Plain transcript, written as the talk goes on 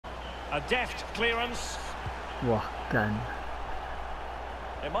A deft clearance. 哇，干！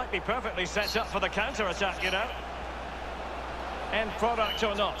 It might be perfectly set up for the counter-attack, you know. End product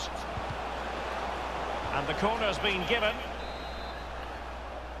or not. And the corner's been given.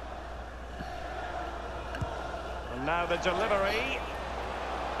 And now the delivery.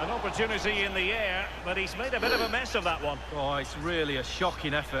 An opportunity in the air, but he's made a bit of a mess of that one. Oh, it's really a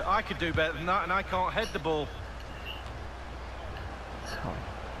shocking effort. I could do better than that, and I can't head the ball. 操！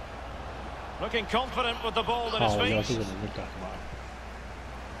 Looking confident with the ball at his 靠！要 feet. 这个人在干嘛？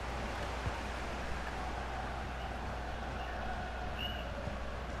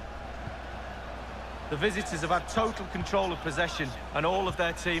 The visitors have had total control of possession, and all of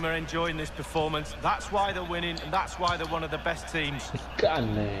their team are enjoying this performance. That's why they're winning, and that's why they're one of the best teams. 干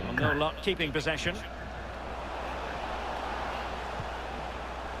嘞！ No luck keeping possession.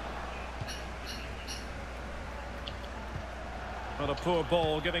 But a poor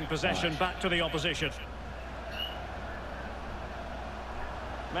ball giving possession back to the opposition.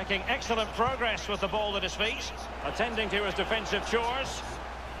 Making excellent progress with the ball at his feet, attending to his defensive chores.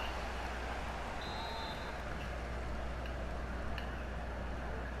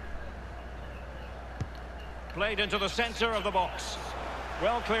 Played into the centre of the box.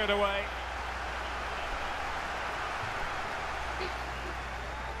 Well cleared away.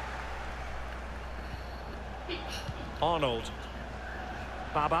 Arnold.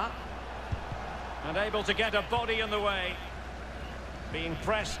 Baba. And able to get a body in the way. Being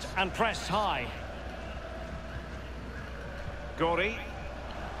pressed and pressed high. Gori.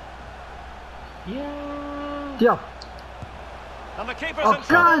 掉！ And the keeper's 哦 in trouble.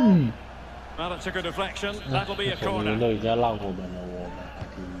 干！ Well, it's a good deflection. That'll be a 球 corner. 员都已经让我们了，我们还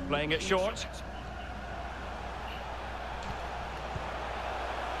可以。 Playing it short.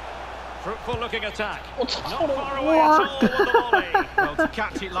 Fruitful looking attack. Not far away at all with the volley. Well, to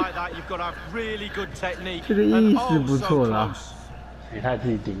catch it like that, you've got to have really good technique. 这个意 And 思 oh, 不 so 错啦。 close. 给他自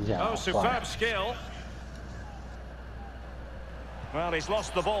己顶起来， Oh, 好 superb 帅！ skill. Well, he's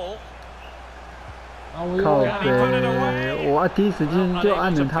lost the ball. 啊，我靠有 北！我第一时间就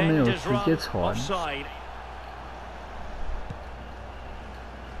按 Unable 了 to 他没有 bend his 直 run 接传。 offside.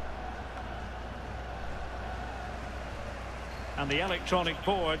 And the electronic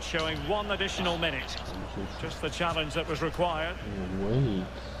board showing 1 additional minute. Just the challenge that was required. 喂，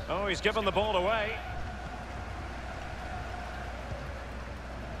 Oh, he's given the ball away.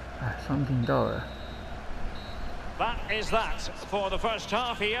 哎，伤停到了。 That is that for the first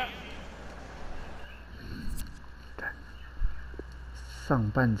half here. 上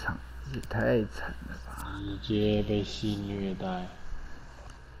半场也太惨了吧！直接被戏虐待。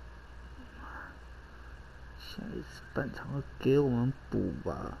下一次半场会给我们补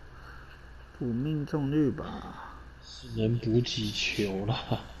吧，补命中率吧。能补几球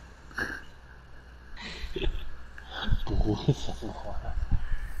了？补什么啊？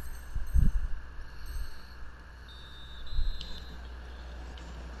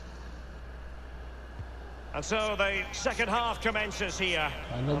 And so the second half commences here.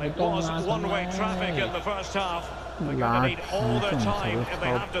 look It at was Thomas, one-way man. traffic in the first half. They're going to need all their time if they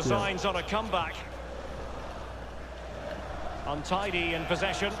have designs on a comeback. Untidy in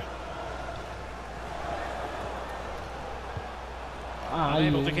possession.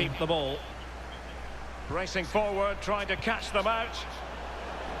 Unable to keep the ball. Racing forward, trying to catch them out.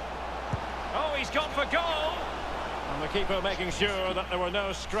 Oh, he's gone for goal! And the keeper making sure that there were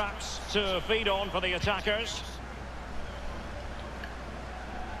no scraps to feed on for the attackers.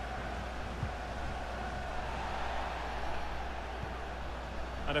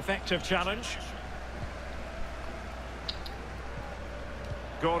 An effective challenge.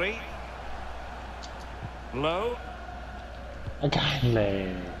 Gori. Low. 啊，干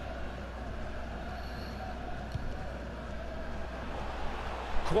嘞！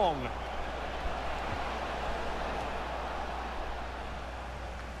 Kwong.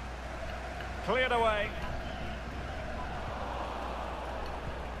 Cleared away.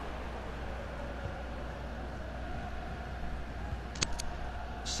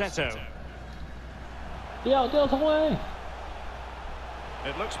 Seto. 掉重来！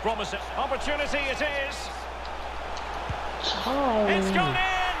 It looks promising. Opportunity it is. 操！ It's gone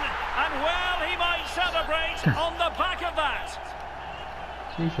in! And well, he might celebrate on the back of that.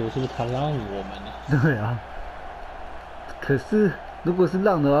 这球是不是他让我们的？对啊，可是如果是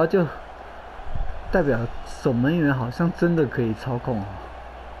让的话，就代表守门员好像真的可以操控哦，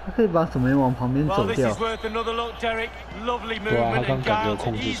他可以把守门员往旁边 Well, 走 this 掉 is。worth another look, Derek. Lovely movement and guile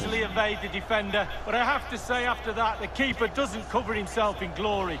to easily evade the defender. But I have to say, after that, the keeper doesn't cover himself in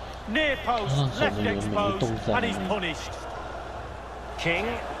glory. Near post, left exposed, and he's punished. King.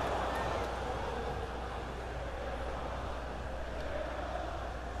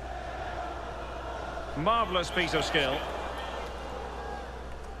 Marvellous piece of skill.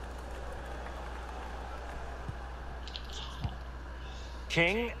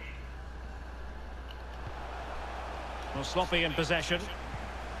 King. Well, sloppy in possession.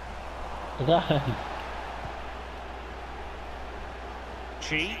 我看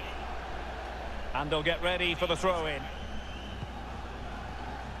Chi. And they'll get ready for the throw-in.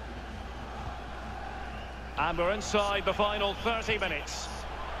 And we're inside the final 30 minutes.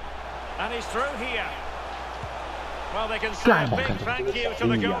 And he's through here. Well, they can say a big thank you to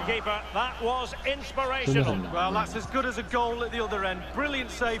the goalkeeper. That was inspirational. Well, that's as good as a goal at the other end.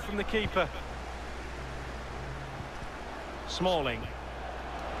 Brilliant save from the keeper. Smalling.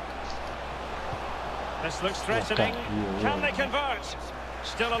 This looks threatening. Can they convert?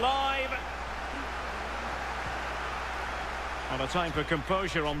 Still alive. And a time for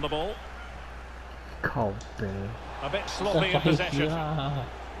composure on the ball. 靠背。 A bit sloppy in possession.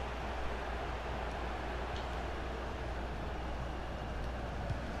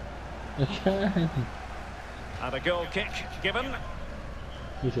 你看， And a goal kick given.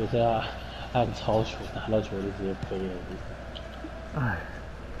 一球是啊，按超球拿到球就直接飞了。哎，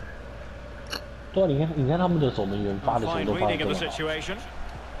对啊，你看他们的守门员发的球 Fine 都发得 reading of 非 the 常好。 situation.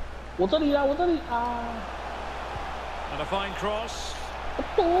 我这里啊，我这里啊。 And a fine cross.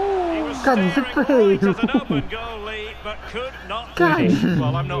 哦 He was 干你是 staring 废 right at an 物 open！ goal lead, but could not 干 finish.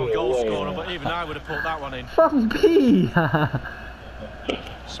 Well, I'm not a goal scorer, but even I would have put that one in. 放屁呀！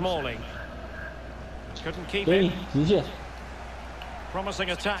 Smalling. Couldn't keep 可以 it. 直线。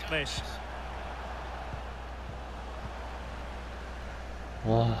 Promising attack this.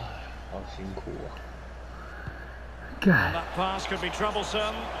 哇，好辛苦啊！ And 干， that pass could be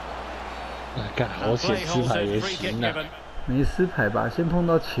troublesome. 干好 And 险， play 吃牌 halted, 也 free kick 行啊。 given. 没撕牌吧？先碰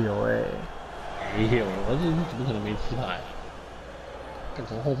到球哎、没有，而且你怎么可能没吃牌？干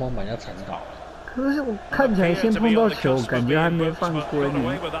从后方把人家铲倒。可是我看起来先 Appear to 碰 be 到 on the 球， cusp 感 of 觉还 being 没 booked, 犯 but 规 got 呢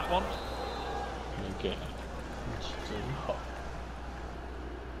away。with that one. 没给，运气真好。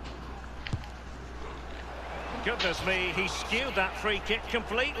 Goodness me, he skewed that free kick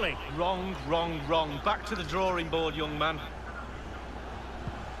completely. Wrong, wrong, wrong. Back to the drawing board, young man.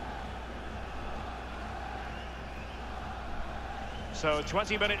 So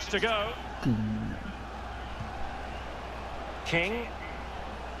 20 minutes to go. 顶， King.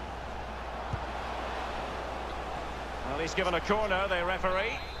 Well, he's given a corner, the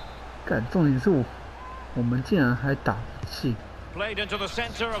referee. 干，重点是我们竟然还打不进。 Played into the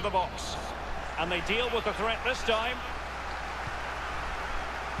centre of the box. And they deal with the threat this time.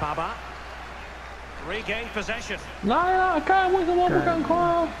 Baba. Regained possession. 来啊，看为什么不赶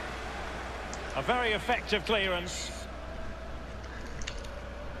快？ A very effective clearance.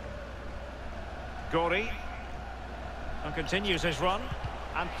 Gori. And continues his run.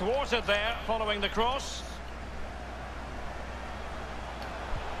 And thwarted there following the cross.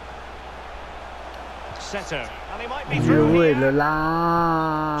 Setter. And he might be 越 through 位了 here.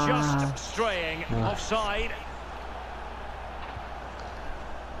 啦！ Just straying offside.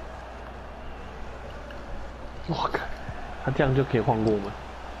 我靠，他这样就可以换过我们。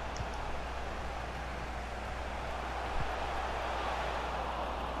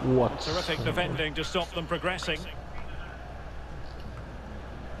 我 Terrific defending to stop them progressing.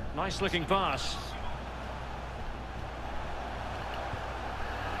 Nice looking pass.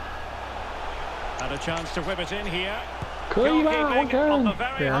 And a chance to whip it in here. 可以吧？我 Goalkeeping on the 看。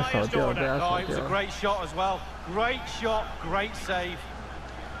 very 被他扫 highest 掉，被 order. 他 Oh, 扫 it was a 掉。 great shot as well. Great shot, great save.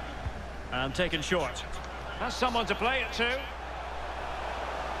 And taken short. Has someone to play it to.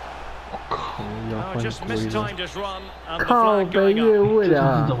 我靠，要 Oh, 犯 just 规了。 mistimed his run and the 靠 flag 背 going 越 up. 位这是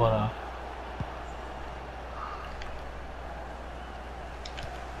了怎。么了？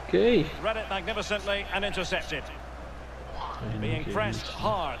给。 Read it magnificently and intercepted. Being pressed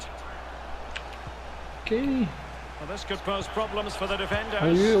hard. 给。 Well, this could pose problems for the 还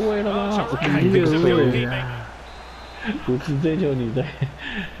defenders. 越位了 Oh, 吗？ terrific 越 piece of 位 goalkeeping. 了。不是追求你的，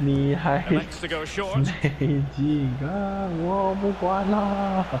你还 Elects to go short. 没劲啊！我不管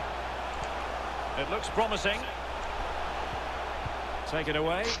啦。 It looks promising. Take it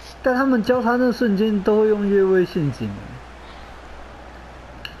away. 但他们交叉那瞬间都会用越位陷阱。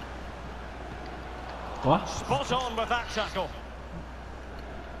哇！ Spot on with that tackle.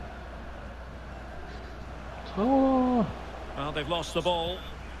 哦， Well, they've lost the ball.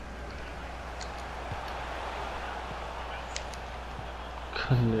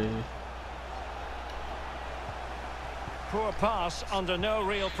 看嘞， Poor pass under no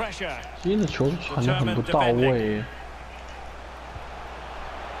real pressure. 今天的球传的很不到位。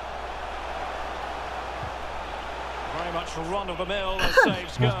 Very much run of the mill as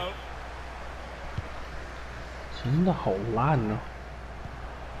saves go. 真的好烂哦！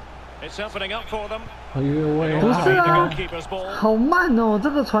 It's opening up for them. 哎呦喂！不是啊 Goalkeeper's ball. 好慢哦，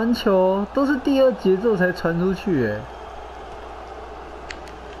这个传球都是第二节奏才传出去哎。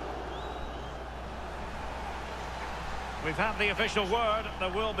 We've had the official word.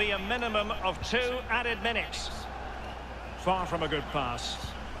 There will be a minimum of 2 added minutes. Far from a good pass.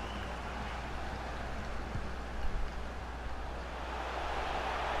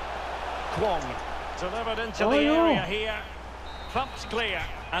 Kwong delivered into the area here. Pumped clear,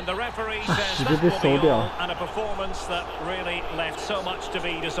 and the referee says that will be all, and a performance that really left so much to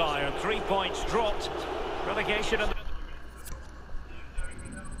be desired. 3 points dropped. Relegation.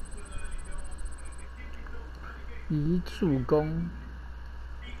 一助攻，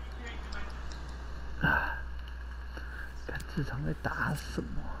啊！看这场在打什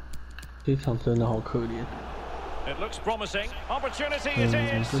么？这场真的好可怜。 It looks promising. Opportunity it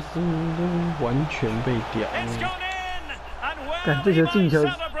is. 完全被屌。干这球进球，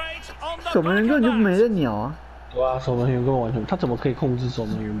守门员根本就没得鸟啊！对啊，守门员根本完全，他怎么可以控制守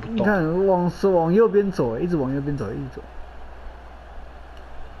门员不动？你看，往右边走，一直往右边走，一直走。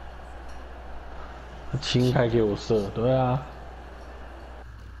 轻开给我射，对啊，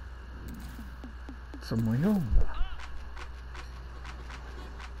怎么用的？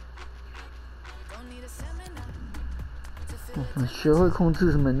学会控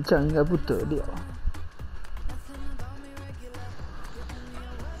制门将应该不得了。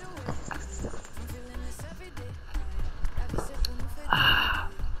啊！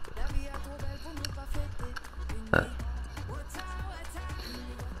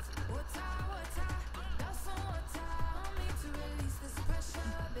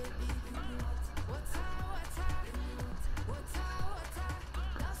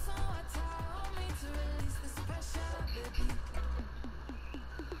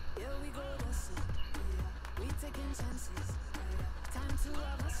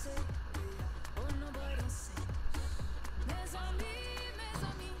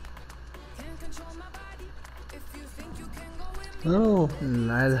哦，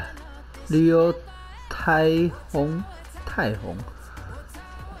来了，旅游太红，黄，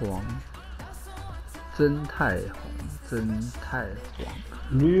真太黄，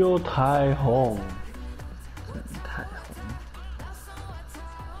旅游太红，真太红，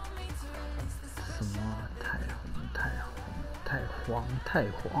什么啊太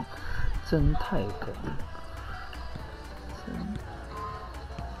黄，真太黄，真。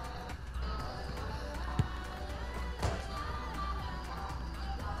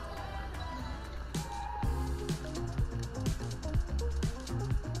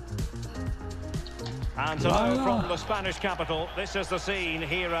 And hello from the Spanish capital. This is the scene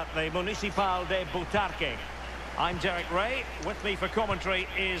here at the Municipal de Butarque. I'm Derek Ray. With me for commentary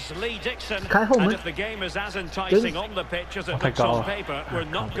is Lee Dixon. And if the game is as enticing on the pitch as it looks on paper, we're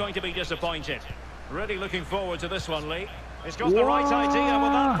not going to be disappointed. Really looking forward to this one, Lee. He's got the right idea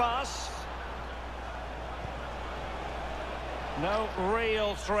with that pass. No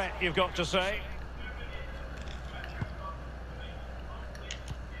real threat, you've got to say.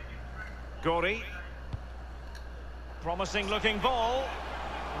 Gori. Promising looking ball.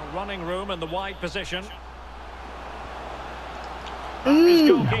 Running room in the wide position. He's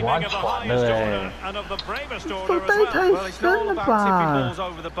goalkeeping of the highest order and of the bravest order as well. Well, it's not all about tipping balls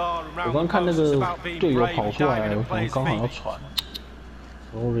over the bar and round the post. It's about being brave and diving and playing feet.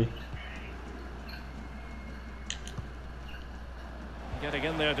 Sorry. Getting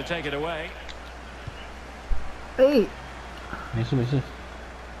in there to take it away. 哎，没事。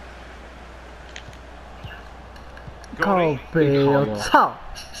 靠北，我操！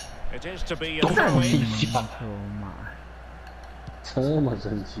 It is to be a throw-in. 妈！这么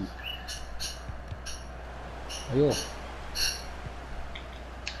生气！哎呦！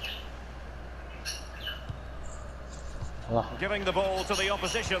好了。Giving the ball to the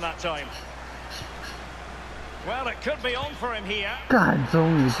opposition that time. Well, it could be on for him here. 干，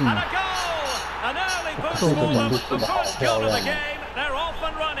终于进 And 了！ a goal! An early boost for them. The first goal of the game. They're off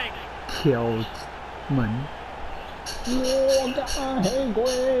and running. 挑门。 我干，黑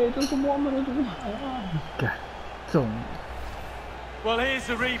鬼，这是我们的主场啊！干，中。 Well, here's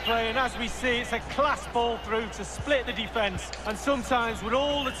the replay, and as we see, it's a class ball through to split the defence. And sometimes, with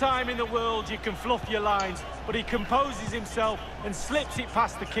all the time in the world, you can fluff your lines, but he composes himself and slips it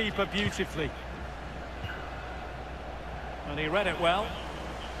past the keeper beautifully. And he read it well.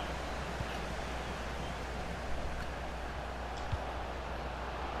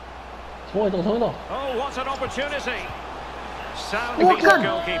 Oh, what an opportunity! Sound piece of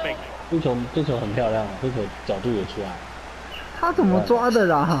goalkeeping. 这球很漂亮，这球角度也出来。他怎么抓的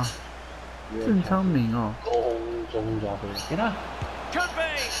啦？郑昌明哦。空中抓飞，给他。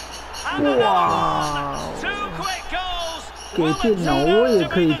哇！给电脑我也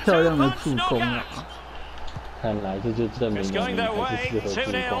可以漂亮的助攻啊！看来这就证明了你还是适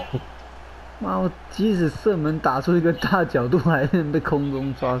合助攻。妈，我即使射门打出一个大角度，还能被空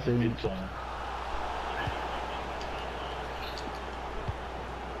中抓飞。哎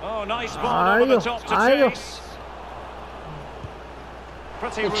呦，哎呦！我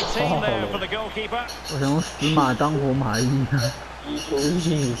想用死马当活马医啊！一出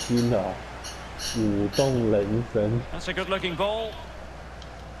信心哦，舞动人生。That's a good-looking ball.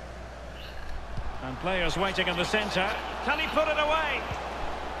 And players waiting in the centre. Can he put it away?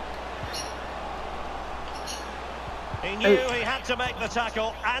 He knew he had to make the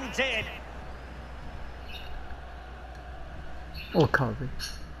tackle and did. 我靠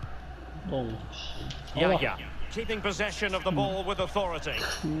！Yeah. Keeping possession of the ball with authority.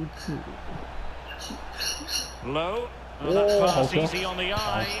 Low. Oh, that pass easy on the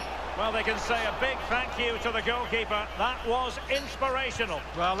eye. Well, they can say a big thank you to the goalkeeper. That was inspirational.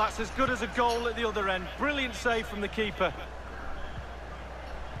 Well, that's as good as a goal at the other end. Brilliant save from the keeper.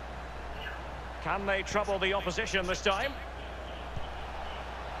 Can they trouble the opposition this time?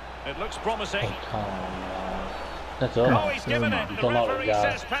 It looks promising. Oh, he's given it. The referee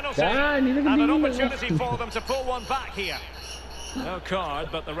says penalty. And an opportunity for them to pull one back here. No card,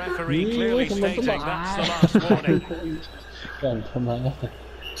 but the referee clearly stating that's the last warning.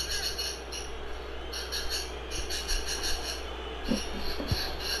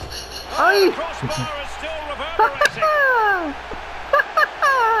 Oh, the crossbar is still reverberating.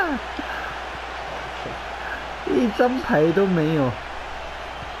 一张牌都没有。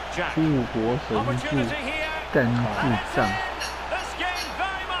护国神助，干智障！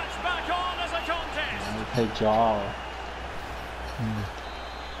太骄傲了。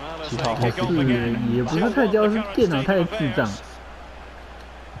是也不是太骄傲，是电脑太智障。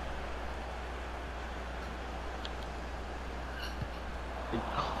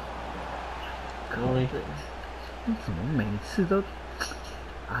你怎么每次都？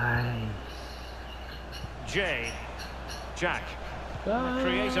哎。Jack. A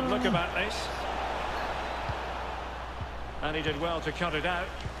creative look about this. And he did well to cut it out.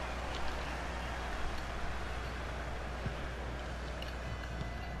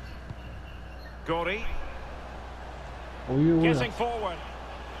 Gordy. Getting forward.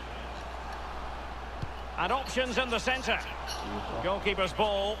 And options in the centre. Goalkeeper's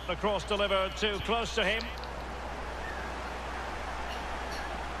ball. The cross delivered too close to him.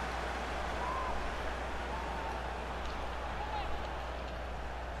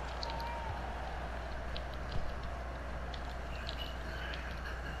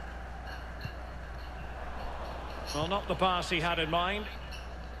 Well, not the pass he had in mind.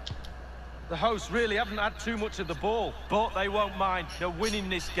 The hosts really haven't had too much of the ball, but they won't mind. They're winning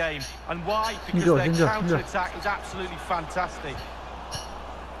this game. And why? Because their counter-attack is absolutely fantastic.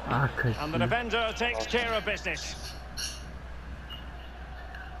 And the defender takes care of business.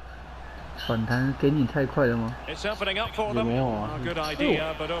 反弹给你太快了吗？ It's opening up for them. A good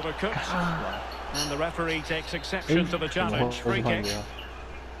idea, but overcooked. And the referee takes exception to the challenge. Free kick.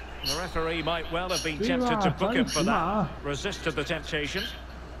 The referee might well have been tempted to book him for that. Resisted the temptation.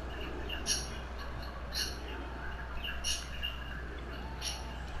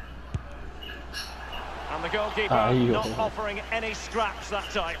 And the goalkeeper not offering any scraps that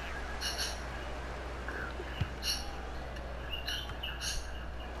time.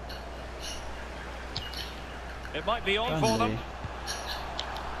 It might be on for them.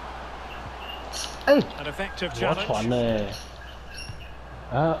 An effective challenge.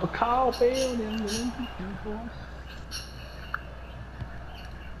 我靠背哦，2个人去挺多。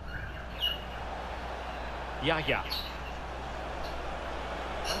Yaya.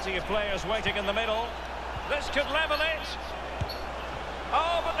 Plenty of players waiting in the middle. This could level it.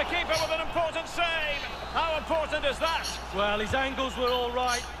 Oh, but the keeper with an important save. How important is that? Well, his angles were all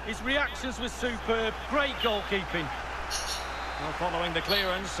right. His reactions were superb. Great goalkeeping. Well, following the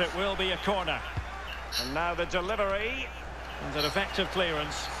clearance, it will be a corner. And now the delivery. And an effective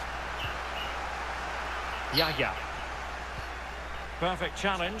clearance. Yaya. Perfect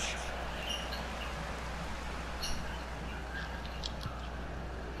challenge.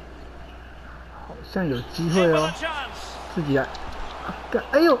 好像有机会哦，自己来。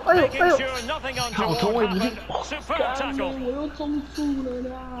哎呦！好从位置去，我又中柱了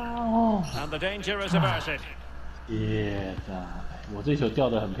啦！And the danger is averted. 耶的，我这球掉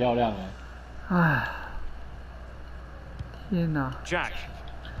得很漂亮哎。唉。 天哪！ Jack，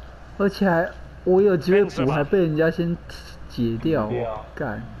 而且还我有机会补，还被人家先解掉，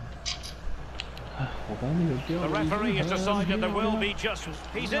干！我刚那个掉 The 了一 referee has 只 decided 很 there 漂 will 亮 be just.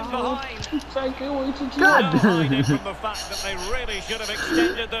 He's in behind. 再给我一次机 No 会。 hiding from the fact that they really should have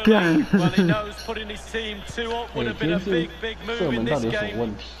extended their 干 lead. Well, he knows putting his team 2 up would 哎， have 今 been a 天 big, 是 big 射 move in 门到 this 底有什么 game.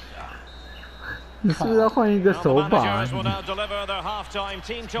 问题啊？你是不是要换一个 Well, 手 the 把 managers will now deliver their half-time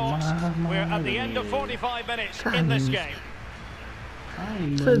team talks. We're at the end of 45 minutes in this game. 太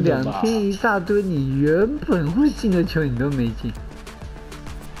这闷了吧！ 2天一大堆你原本会进的球你都没进，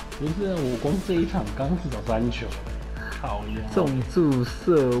不是啊，我光这一场刚至少3球，靠呀！中柱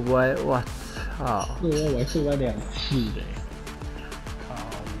射歪，我操！我还射歪2次嘞，靠呀，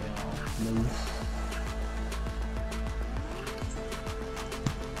闷死！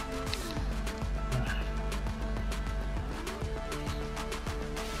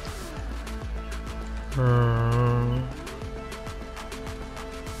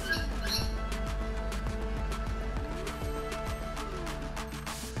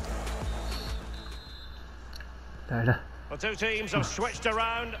来了， The two teams have switched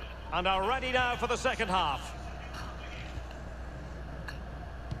around and are ready now for the second half.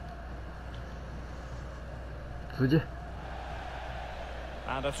 直接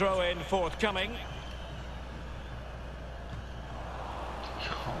And a throw-in forthcoming.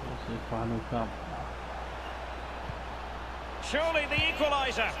 靠，我这发那干嘛？ Surely the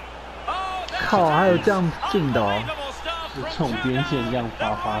equaliser. Oh, 靠，还有这样进的哦！ unbelievable stuff 就 from 冲 two 边线 down. 这样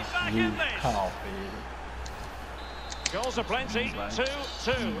They're 发 right 失 back 误 in，this. 靠呗！ Goals are plenty.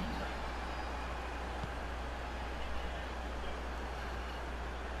 2-2.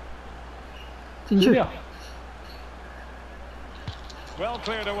 进去， Well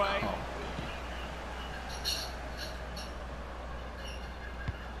cleared away. 好，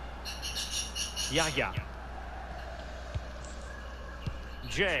 Yaya.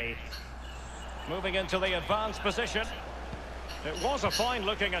 Jay. Moving into the advanced position. It was a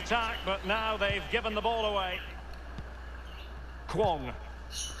fine-looking attack, but now they've given the ball away. Kwong.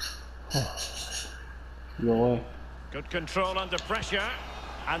 有哎， Good control under pressure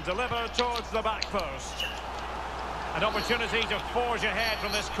and deliver towards the back post. An opportunity to forge ahead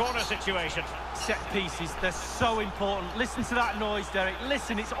from this corner situation. Set pieces, they're so important. Listen to that noise, Derek.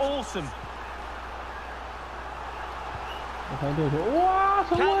 Listen, it's awesome. 我看对手，哇，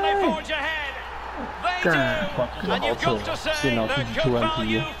成 Can they 为！ forge ahead? They do! And you've got to say they're good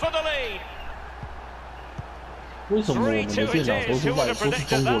value for the lead. 为什么我们的 3-2 电脑 it 都 is. 是 Who 外 would have 都是 predicted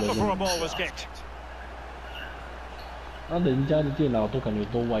中国 that 人 before a 的 ball 名 was 字啊？ kicked? 那人家的电脑都感觉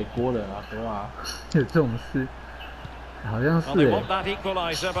都外国人啊，对吧？有这种事，好像 Well, they 是 want that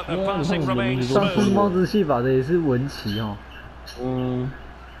equaliser, but the Yeah, passing no, remains 上次 smooth. 猫子戏法的也是文琪哦，嗯，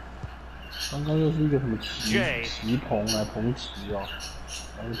刚刚又是一个什么旗 Jay 旗棚啊，棚旗哦，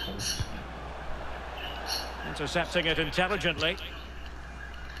还是棚旗？ Intercepting it intelligently.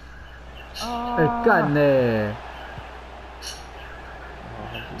 哎干嘞！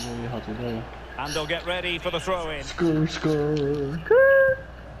好主动也好主动。 And they'll get ready for the throw-in. Skrr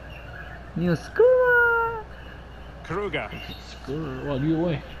你有 score 啊？ Kruger. Skrr，哇，越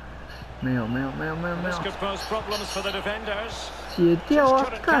位！没有没有， This could pose problems for the defenders. 解掉 Just 啊！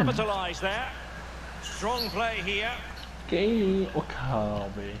 couldn't 干， capitalise there. Strong play here. 给你，我靠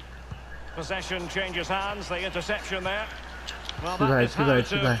呗！ Possession changes hands. The interception there. Well, 失 that 败 is 失 how 败 to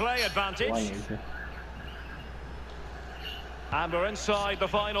失败！ play 我 advantage. 也是。 And we're inside the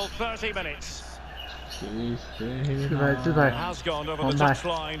final 30 minutes. 谢谢。失败失败！ Has gone over the 王牌！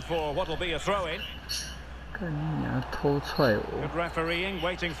 touchline for what will be a throw-in. 看你娘偷踹我！ Good refereeing,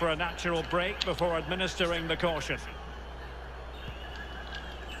 waiting for a natural break before administering the caution.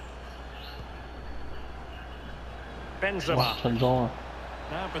 哇， Benzema. 传中啊！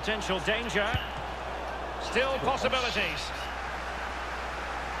 Now potential danger. Still possibilities.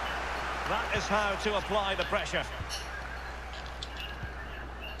 That is how to apply the pressure.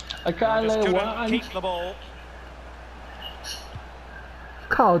 哎，干 Just 了，我 couldn't 按 keep the ball.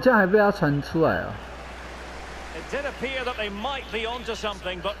 靠，这样还被他传出来啊！ It did appear that they might be onto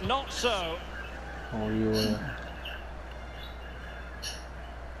something, but not so. 哦越位。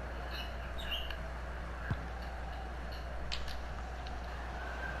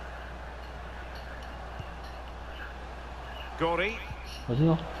 Gori. 好像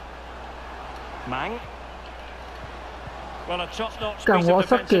哦， Mang. Well, a top-notch 干， piece 我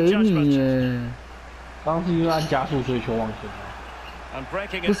of 要给 defensive 你 judgment. 耶！刚刚是因为按加速所以球往前了。 And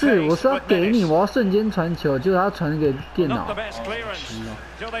breaking 不 its 是，我 pace 是要 with 给你， menace. 我要瞬间传球，结果他传给电 Not 脑 the。best clearance.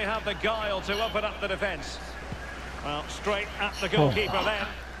 Do they have the guile to open up the defence? Well, straight at the goalkeeper then.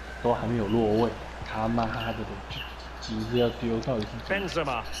 都还没有落位，他妈的急着要丢，到底是怎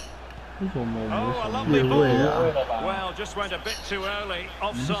么？ Benzema. 为什么我们 Oh, a 守门 lovely 员 ball. 了吧？ Well, just went a bit too early.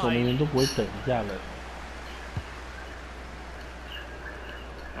 我们守门 Offside. 员都不会等一下的。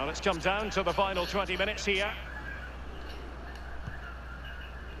 Well, it's come down to the final 20 minutes here.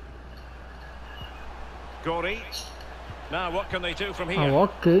 Gori. Now, what can they do from 啊， here? 我要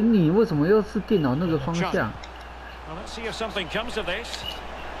给你，为什么又是电脑那个方向？ Well, let's see if something comes of this.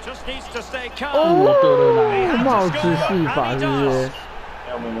 Just needs to stay calm. 哦， He had to 帽子 score, 戏 and 法 he 是不是？ does.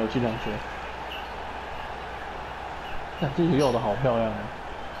 没有，尽量学。看这个要的好漂亮啊！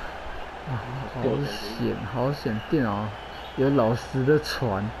啊，好险，电脑有老实的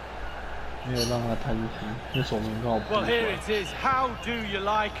传。 没有让他贪心，那守门员刚好不。 Well, here it is. How do you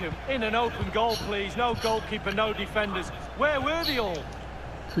like him? In an open goal, please. No goalkeeper, no defenders. Where were they all?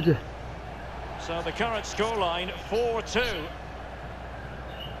 出去。 So the current scoreline 4-2.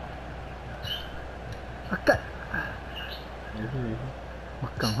 啊干！没事。我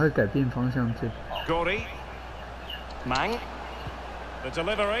赶快改变方向键。 Gori. Mang. The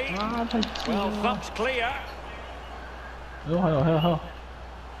delivery. 啊，太近 Well 了！ thumped clear. 还有。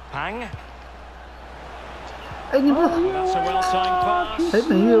 Pang. 哎，你不， That's a well-timed pass. 哎，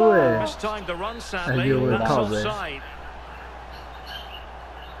没越位。 Mistimed the run, 哎 sadly. 越位 That's 靠呗。 offside.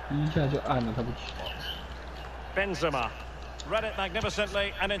 一下就按了，他不传。 Benzema. Read it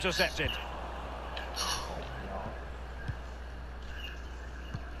magnificently and intercepted.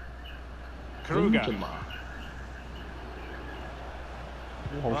 Kruger.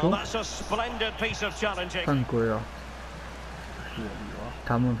 Well, that's a splendid piece of challenging. 犯规哦！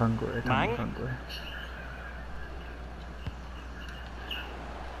他们犯规，他们犯规。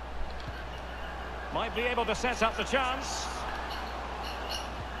 Might be able to set up the chance.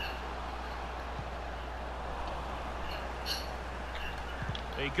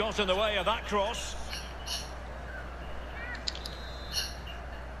 He got in the way of that cross.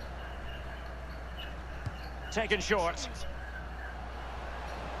 Taken short.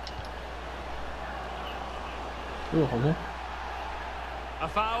 好像。 A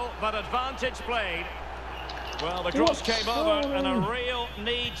foul, but advantage played. Well, the cross came over and a real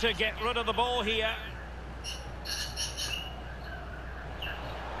need to get rid of the ball here.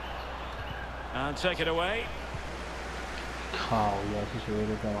 And take it away. 靠呀，这球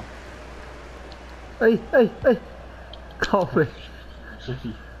在干嘛？哎，靠背。是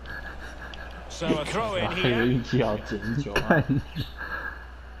比。 So a throw in 黑人 here. 运气好，捡一球啊！看，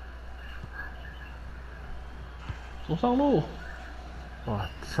走上路。哇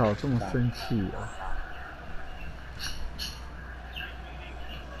操，这么生气啊！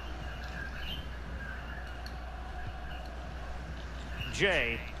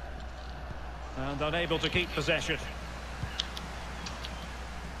 Jay. And unable to keep possession.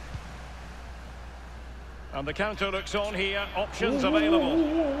 And the counter looks on here. Options available.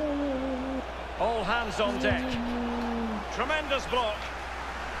 All hands on deck. Tremendous block.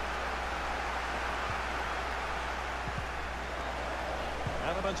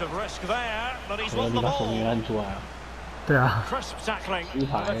 Element of risk there, but he's won the 把守门员 ball. 按出来啊！对啊， Crisp tackling.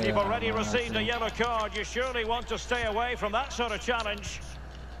 And if you've already received a yellow card, you surely want to stay away from that sort of challenge.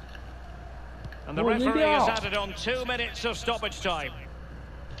 And the referee has added on 2 minutes of stoppage time.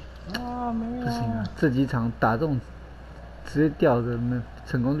 啊，没有。不行啊，这几场打这种直接掉的，那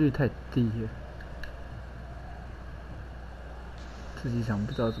成功率太低了。这几场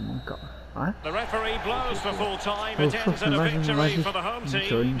不知道怎么搞啊！ The referee blows for full time. It ends in a victory for the home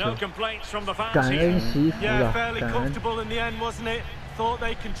team. No complaints from the fans 感恩 here. 惜福 Yeah, 了， fairly 感恩。 comfortable in the end, wasn't it? Thought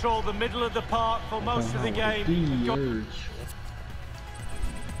they controlled the middle of the park for most of the 第 game. 二球。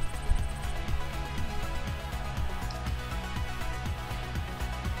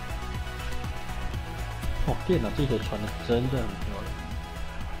哦，电脑这球传的真的很漂亮。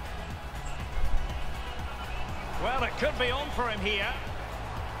 Well, it could be on for him here.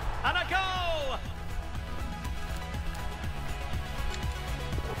 And a goal!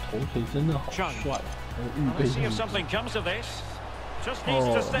 头锤真的好帅，还有预 Well, 备 let's see 动 if 作。 something comes of this. Just needs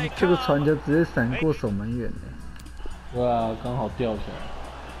to 哦 stay，这个传 calm. 球直接闪过守门员呢。对啊，刚好吊起来。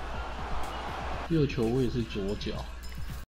右球位是左脚。